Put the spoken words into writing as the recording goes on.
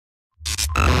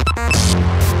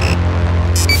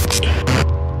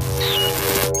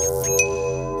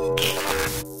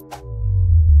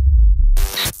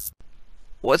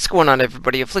What's going on,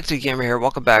 everybody? Afflicted Gamer here.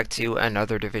 Welcome back to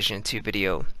another Division 2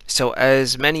 video. So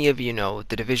as many of you know,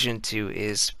 the Division 2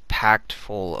 is packed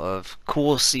full of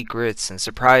cool secrets and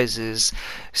surprises,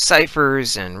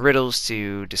 ciphers and riddles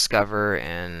to discover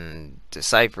and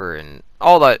decipher and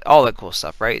all that cool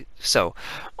stuff, right? So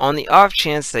on the off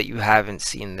chance that you haven't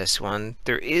seen this one,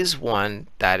 there is one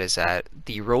that is at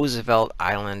the Roosevelt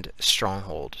Island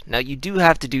Stronghold. Now you do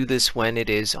have to do this when it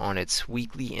is on its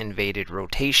weekly invaded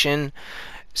rotation,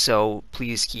 so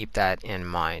please keep that in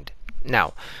mind.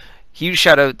 Now, huge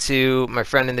shout out to my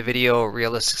friend in the video,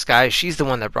 Realistic Sky. She's the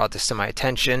one that brought this to my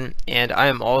attention, and I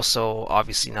am also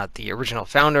obviously not the original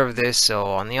founder of this, so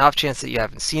on the off chance that you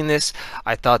haven't seen this,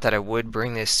 I thought that I would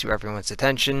bring this to everyone's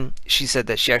attention. She said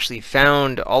that she actually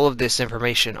found all of this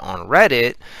information on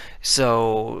Reddit,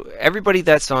 so everybody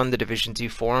that's on the Division 2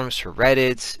 forums for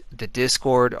Reddit, the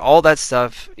Discord, all that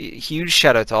stuff, huge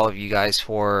shout out to all of you guys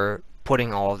for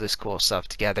putting all of this cool stuff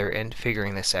together and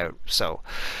figuring this out. So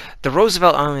the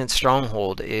Roosevelt Island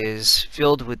Stronghold is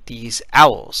filled with these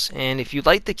owls, and if you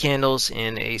light the candles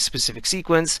in a specific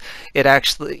sequence, it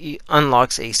actually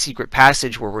unlocks a secret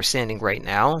passage where we're standing right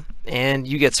now, and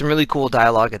you get some really cool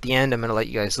dialogue at the end. I'm going to let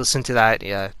you guys listen to that,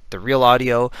 the real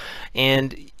audio,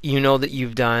 and you know that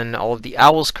you've done all of the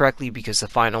owls correctly because the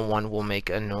final one will make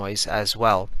a noise as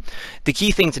well. The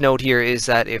key thing to note here is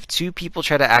that if two people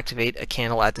try to activate a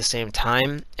candle at the same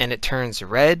time and it turns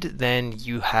red, then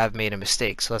you have made a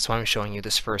mistake. So that's why I'm showing you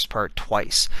this first part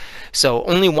twice. So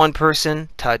only one person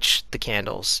touch the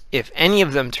candles. If any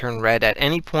of them turn red at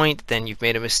any point, then you've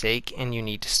made a mistake and you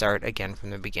need to start again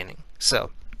from the beginning. So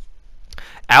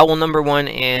owl number one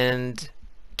and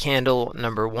candle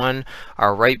number one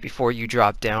are right before you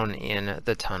drop down in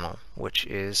the tunnel, which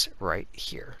is right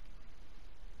here.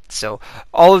 So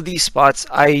all of these spots,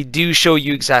 I do show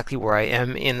you exactly where I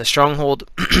am in the stronghold.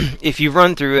 If you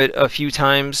run through it a few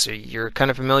times, or you're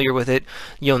kind of familiar with it,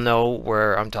 you'll know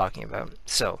where I'm talking about.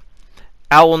 So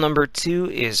owl number two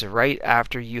is right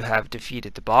after you have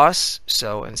defeated the boss.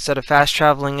 So instead of fast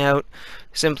traveling out,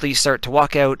 simply start to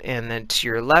walk out, and then to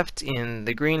your left in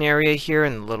the green area here,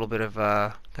 and a little bit of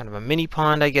a kind of a mini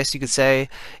pond, I guess you could say,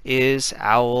 is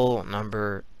owl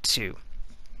number two.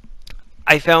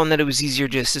 I found that it was easier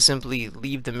just to simply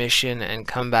leave the mission and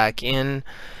come back in.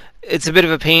 It's a bit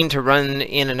of a pain to run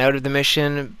in and out of the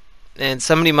mission, and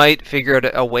somebody might figure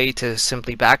out a way to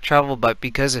simply back travel, but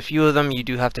because a few of them you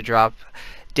do have to drop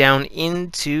down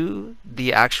into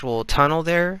the actual tunnel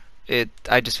there,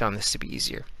 I just found this to be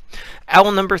easier.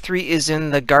 Owl number three is in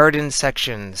the garden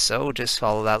section, so just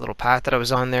follow that little path that I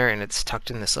was on there, and it's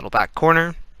tucked in this little back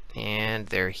corner, and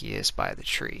there he is by the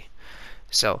tree.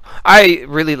 So I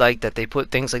really like that they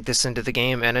put things like this into the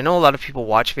game, and I know a lot of people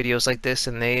watch videos like this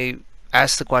and they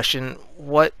ask the question,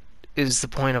 what is the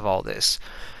point of all this?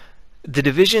 The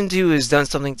Division 2 has done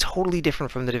something totally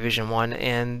different from the Division 1,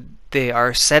 and they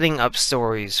are setting up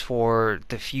stories for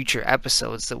the future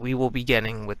episodes that we will be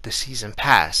getting with the Season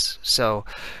Pass. So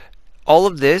all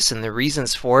of this and the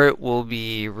reasons for it will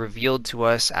be revealed to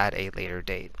us at a later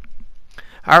date.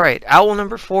 Alright, owl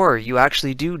number four, you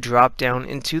actually do drop down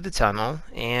into the tunnel,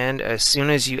 and as soon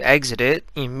as you exit it,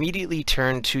 immediately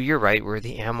turn to your right where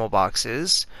the ammo box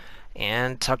is,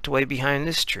 and tucked away behind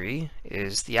this tree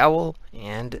is the owl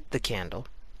and the candle.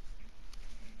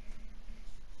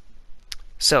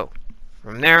 So,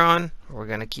 from there on, we're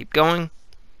going to keep going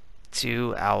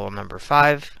to owl number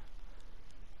five.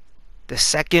 The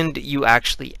second you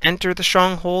actually enter the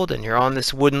stronghold and you're on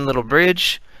this wooden little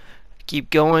bridge, keep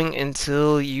going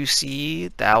until you see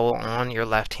the owl on your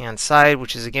left hand side,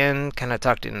 which is again kind of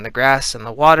tucked in the grass and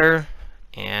the water,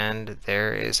 and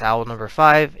there is owl number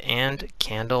five and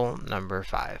candle number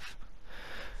five.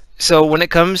 So when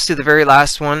it comes to the very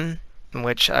last one,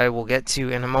 which I will get to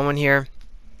in a moment here,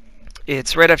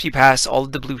 it's right after you pass all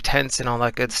of the blue tents and all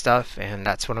that good stuff, and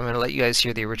that's when I'm going to let you guys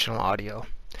hear the original audio.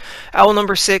 Owl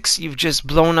number six, you've just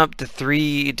blown up the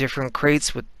 3 different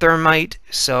crates with thermite.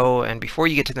 So, and before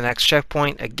you get to the next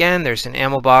checkpoint, again, there's an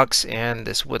ammo box and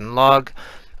this wooden log.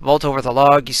 Vault over the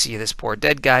log, you see this poor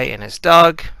dead guy and his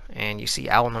dog, and you see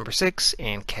owl number six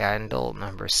and candle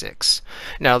number six.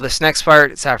 Now, this next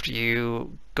part, it's after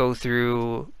you go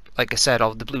through, like I said,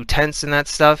 all the blue tents and that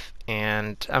stuff,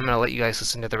 and I'm going to let you guys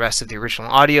listen to the rest of the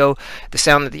original audio, the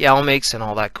sound that the owl makes, and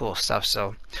all that cool stuff.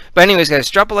 So, but anyways, guys,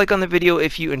 drop a like on the video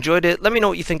if you enjoyed it. Let me know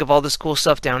what you think of all this cool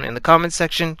stuff down in the comments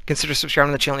section. Consider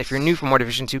subscribing to the channel if you're new for more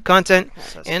Division 2 content.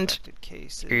 And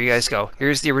here you guys go.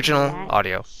 Here's the original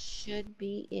audio. Should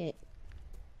be it.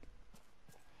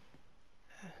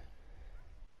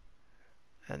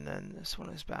 And then this one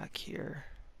is back here.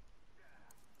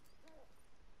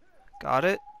 Got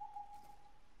it?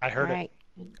 I heard All right. it.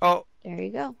 And Oh, there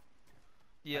you go.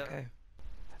 yeah. Okay.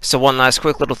 So one last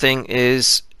quick little thing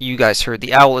is you guys heard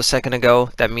the owl a second ago.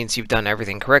 That means you've done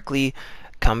everything correctly.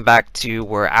 Come back to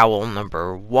where owl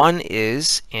number 1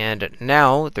 is, and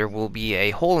now there will be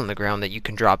a hole in the ground that you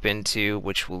can drop into,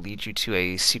 which will lead you to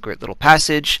a secret little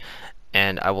passage,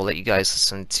 and I will let you guys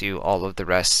listen to all of the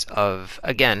rest of,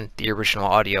 again, the original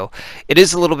audio. It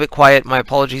is a little bit quiet. My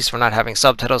apologies for not having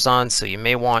subtitles on, so you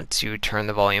may want to turn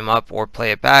the volume up or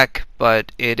play it back,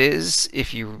 but it is,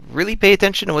 if you really pay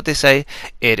attention to what they say,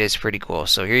 it is pretty cool.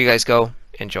 So here you guys go.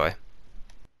 Enjoy.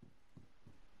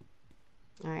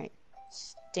 All right.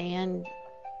 Stand.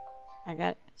 I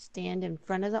got stand in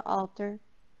front of the altar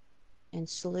and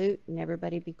salute, and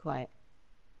everybody be quiet.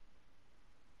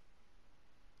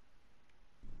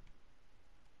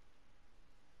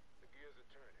 The gears are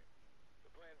turning.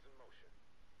 The plan's in motion.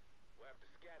 We'll have to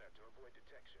scatter to avoid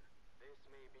detection. This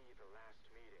may be the last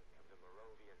meeting of the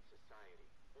Moravian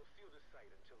Society. We'll seal the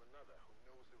site until another who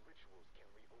knows the rituals